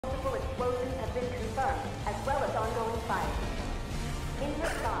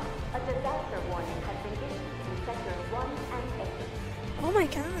Oh my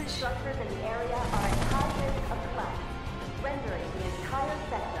gosh. Structures in the area are at high risk of collapse, rendering the entire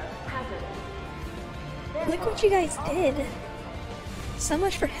sector hazardous. Look what you guys did. So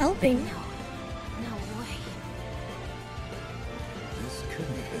much for helping. No way. This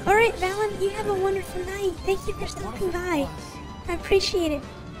couldn't have been. Alright, Valen, you have a wonderful night. Thank you for stopping by. I appreciate it.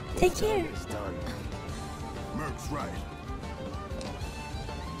 Take care. It's done. Merc's right.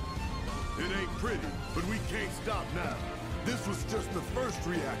 It ain't pretty, but we can't stop now. This was just the first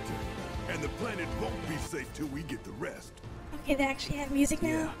reactor, and the planet won't be safe till we get the rest. Okay, they actually have music now.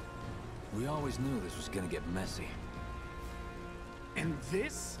 Yeah. We always knew this was gonna get messy. And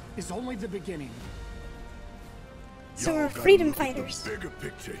this is only the beginning. So Y'all we're gotta freedom look at fighters. the bigger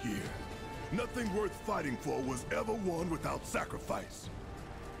picture here. Nothing worth fighting for was ever won without sacrifice.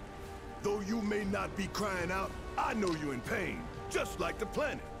 Though you may not be crying out, I know you're in pain, just like the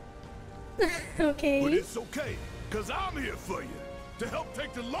planet. But Okay. it's okay, cause I'm here for you, to help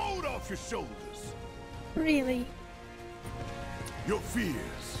take the load off your shoulders. Really? Your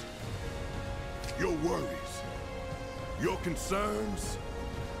fears, your worries, your concerns,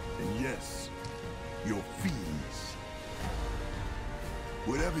 and yes, your feelings.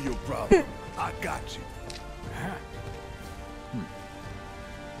 Whatever your problem, I got you.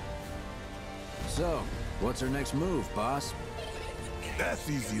 So, what's our next move, boss? That's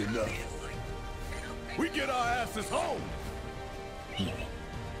easy enough. We get our asses home.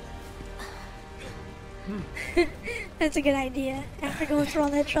 That's a good idea. After going through all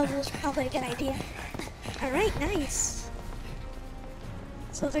that trouble, it's probably a good idea. Alright, nice.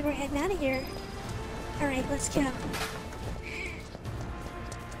 So looks like we're heading out of here. Alright, let's go.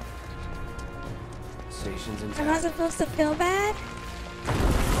 Station's in Am I supposed to feel bad?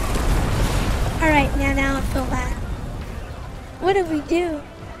 Alright, now I feel bad. What did we do?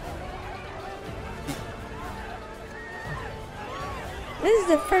 This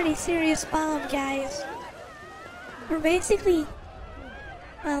is a pretty serious bomb, guys. We're basically...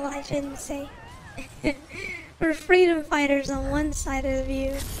 Well, I shouldn't say. We're freedom fighters on one side of the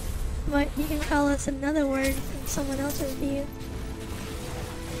view. But you can call us another word from someone else's view.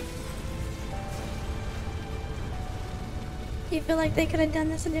 Do you feel like they could have done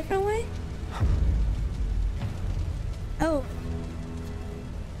this a different way? Oh.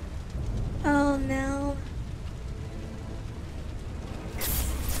 Oh no.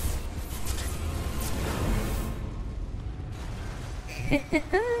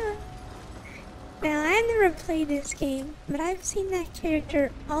 Now, I've never played this game, but I've seen that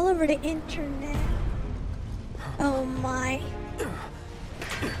character all over the internet. Oh my.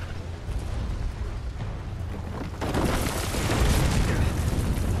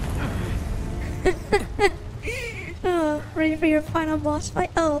 Oh, ready for your final boss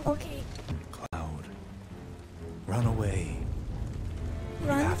fight? Oh, okay. Cloud. Run away.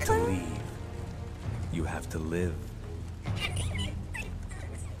 Run, You have to Cloud? leave. You have to live.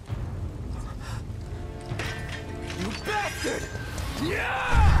 You bastard!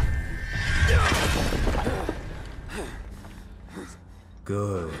 Yeah!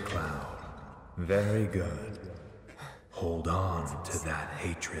 Good, Cloud. Very good. Hold on to that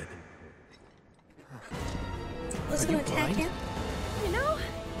hatred. Who's gonna attack him? You know,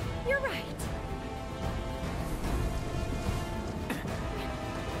 you're right.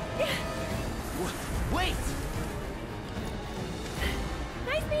 Wait!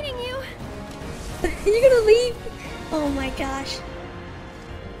 Nice meeting you. You're gonna leave? Oh my gosh.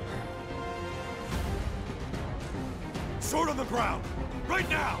 Sword on the ground, right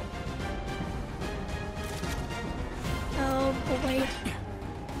now! Oh boy.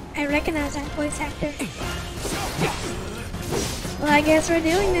 I recognize that voice actor. Well, I guess we're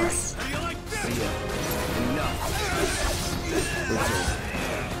doing this.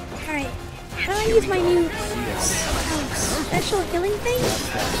 Alright, how do I use my new special healing thing?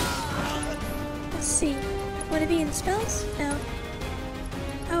 Let's see. Would it be in spells? No.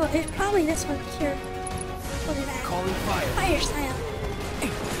 Oh, it's probably this one here. Look at that. Calling fire. Fire style.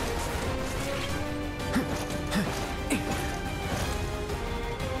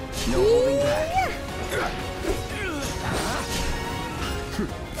 No holding back.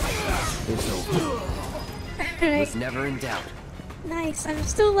 It's over. Alright, It's never in doubt. nice. I'm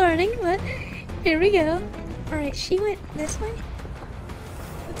still learning, but here we go. Alright, she went this way.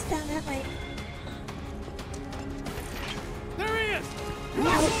 What's down that way? There he is!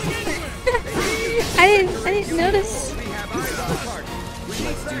 I didn't notice.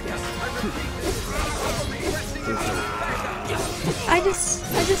 Let's do this. I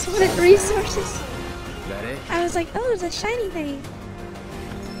just wanted resources. Is that it? I was like, oh, there's a shiny thing.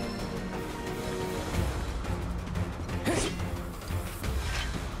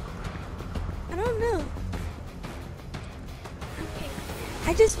 know. Okay.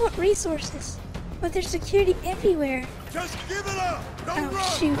 I just want resources. But there's security everywhere. Just give it up! Don't Oh,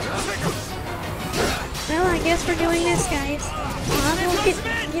 run! shoot. Well, I guess we're doing this, guys. Might as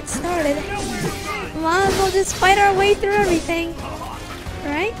well get started. Might as well just fight our way through everything.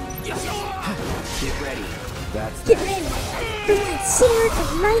 Right? Get ready. That's Get ready for my sword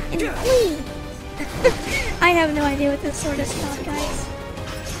of light and flee. I have no idea what this sword is called, guys.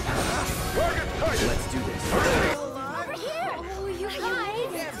 Let's do this. Over here! Oh, you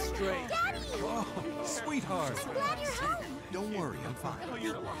guys! Daddy! Oh, sweetheart. Glad you're home! Don't worry, I'm fine.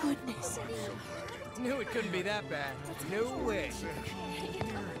 Goodness. Knew it couldn't be that bad. No way.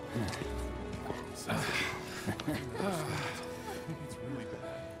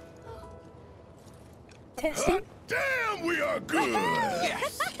 Testing. Damn, we are good!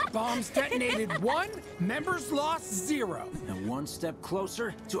 Yes! Bombs detonated 1, members lost 0. And one step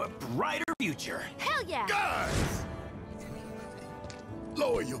closer to a brighter future. Hell yeah! Guys!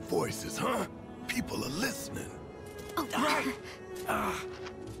 Lower your voices, huh? People are listening. Oh, right.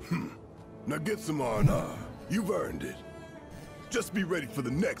 Now get some R&R. You've earned it. Just be ready for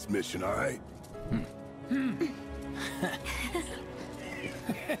the next mission, all right?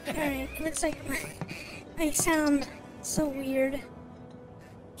 Alright, it looks like I sound so weird.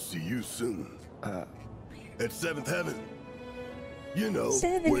 See you soon. At 7th Heaven. You know,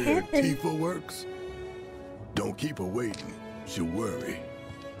 7th where Heaven. Tifa works. Don't keep her waiting. She'll worry.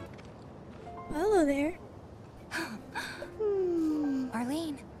 Hello there.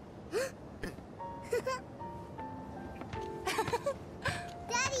 Arlene.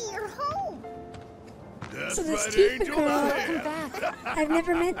 Daddy, you're home. That's So this right, Tifa Angel. girl- Yeah. Back. I've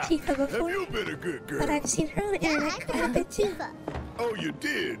never met Tifa Have before, you been a good girl? but I've seen her on the Yeah, internet I quite a met bit too. Tifa. Oh, you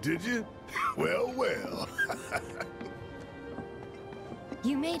did you? Well, well.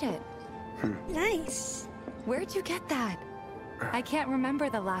 You made it. Nice. Where'd you get that? I can't remember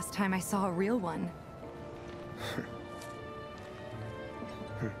the last time I saw a real one.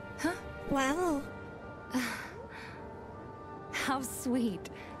 Wow. How sweet.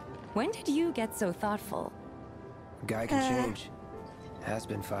 When did you get so thoughtful? Guy can change. Has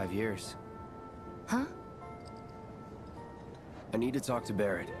been 5 years. Huh? I need to talk to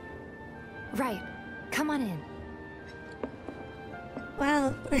Barrett. Right. Come on in.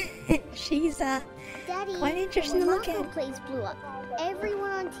 Wow. She's Daddy, quite interesting to the look Mako at. place blew up. Everyone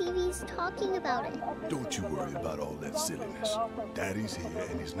on TV's talking about it. Don't you worry about all that silliness. Daddy's here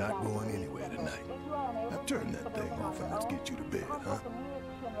and he's not going anywhere tonight. Now turn that thing off and let's get you to bed, huh?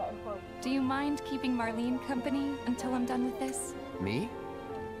 Do you mind keeping Marlene company until I'm done with this? Me?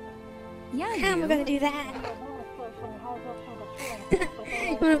 Yeah, How am I you. gonna do that?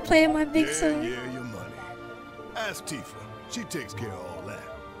 You wanna play with my big Yeah, sword? yeah, your money. Ask Tifa. She takes care of all that.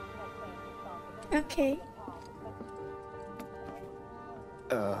 Okay.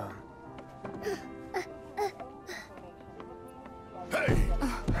 Hey!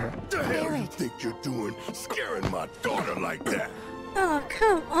 The hell you Barrett. think you're doing scaring my daughter like that? Oh,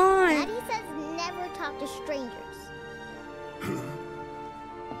 come on. Daddy says never talk to strangers.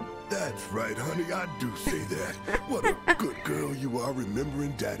 That's right, honey, I do say that. What a good girl you are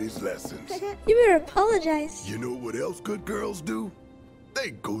remembering Daddy's lessons. You better apologize. You know what else good girls do?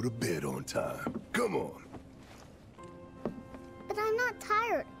 They go to bed on time. Come on. But I'm not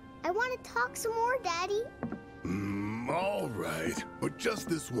tired. I want to talk some more, Daddy. All right, but just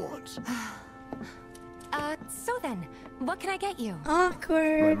this once. So then, what can I get you? My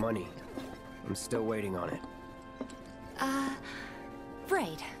Awkward. money. I'm still waiting on it.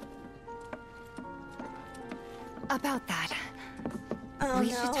 Right. About that. Oh We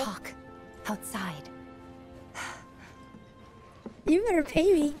should no. talk. Outside. You better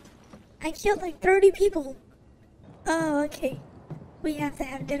pay me. I killed like 30 people. Oh, okay. We have to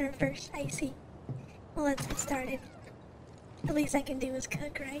have dinner first. I see. Well, let's get started. The least I can do is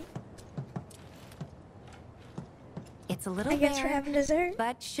cook, right? It's a little I guess we're bare, having dessert.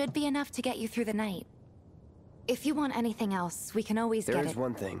 but should be enough to get you through the night. If you want anything else, we can always There get is it.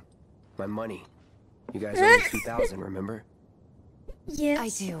 one thing. My money. You guys owe me 2,000, remember? Yes.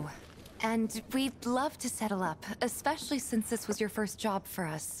 I do. And we'd love to settle up, especially since this was your first job for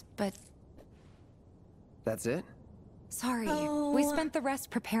us, but That's it? sorry. Oh. We spent the rest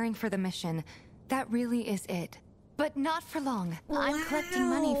preparing for the mission. That really is it. But not for long. I'm collecting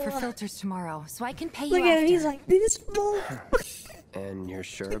money for Wow. filters tomorrow, so I can pay Look you at after. him. He's like, this fool. And you're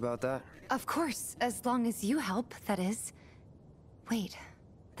sure about that? Of course, as long as you help, that is. Wait,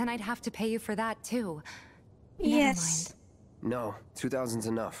 then I'd have to pay you for that too. Never Yes. No, 2,000's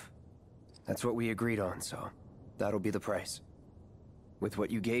enough. That's what we agreed on, so that'll be the price. With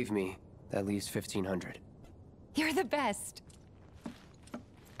what you gave me, That leaves 1,500. You're the best.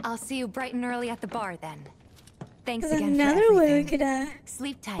 I'll see you bright and early at the bar then. Thanks There's again another for way we everything. could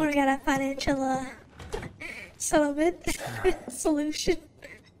Sleep tight. work out a financial settlement solution.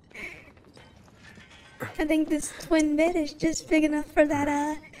 I think this twin bed is just big enough for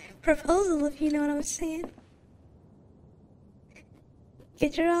that proposal, if you know what I'm saying.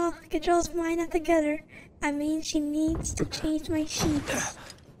 Get y'all's mind out together. I mean, she needs to change my sheets.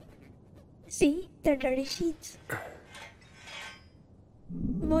 See? They're dirty sheets.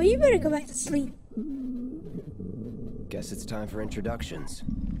 Well, you better go back to sleep. Guess it's time for introductions.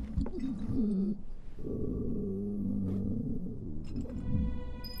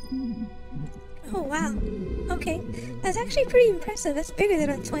 Oh, wow. Okay. That's actually pretty impressive. That's bigger than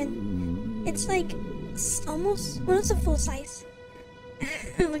a twin. It's like, it's almost, well, it's a full size.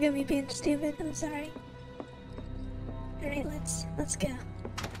 Look at me being stupid. I'm sorry. Alright, let's go.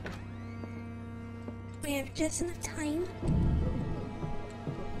 We have just enough time.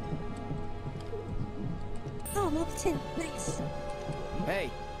 Oh, I'm level 10. Nice.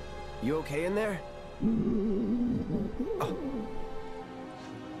 Hey, you okay in there? Oh.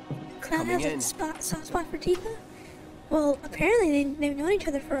 Cloud Coming has in. a soft spot for Tifa? Well, apparently they've known each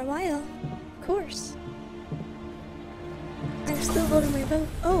other for a while. Of course. I'm still holding my boat.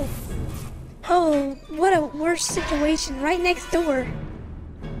 Oh. Oh, what a worse situation. Right next door.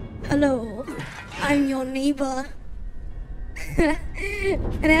 Hello. I'm your neighbor.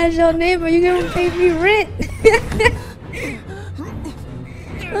 And as your neighbor, you're gonna pay me rent.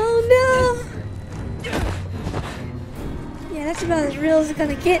 Oh no. Yeah, that's about as real as it's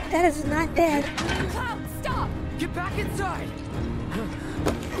gonna get. That is not bad. Cloud, stop! Get back inside!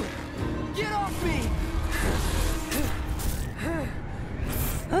 Get off me!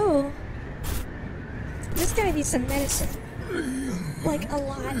 Oh. This guy needs some medicine. Like, a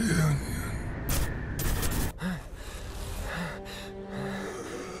lot.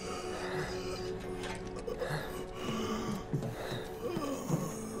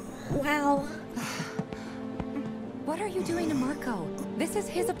 Wow. What are you doing to Marco? This is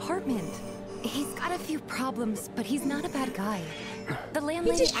his apartment. He's got a few problems, but he's not a bad guy. The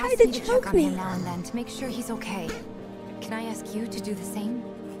landlady just tried asked to me to check choke on me. him now and then to make sure he's okay. Can I ask you to do the same?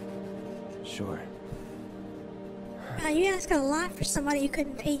 Sure. Wow, you ask a lot for somebody who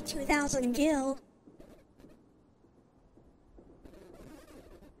couldn't pay 2,000 gil.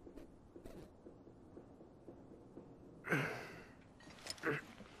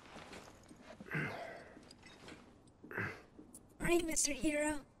 Right, Mr.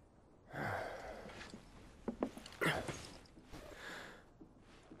 Hero.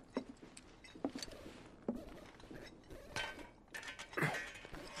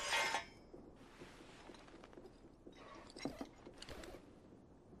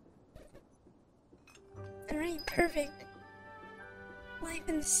 Alright, perfect. Life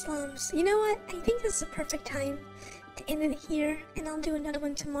in the slums. You know what? I think this is a perfect time to end it here, and I'll do another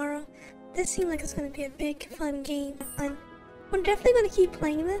one tomorrow. This seemed like it's going to be a big, fun game. I'm definitely going to keep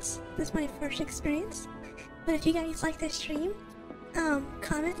playing this. This is my first experience. But if you guys like this stream,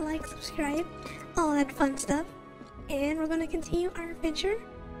 comment, like, subscribe, all that fun stuff. And we're going to continue our adventure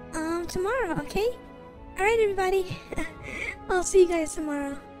tomorrow, okay? Alright, everybody. I'll see you guys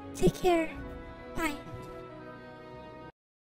tomorrow. Take care. Bye.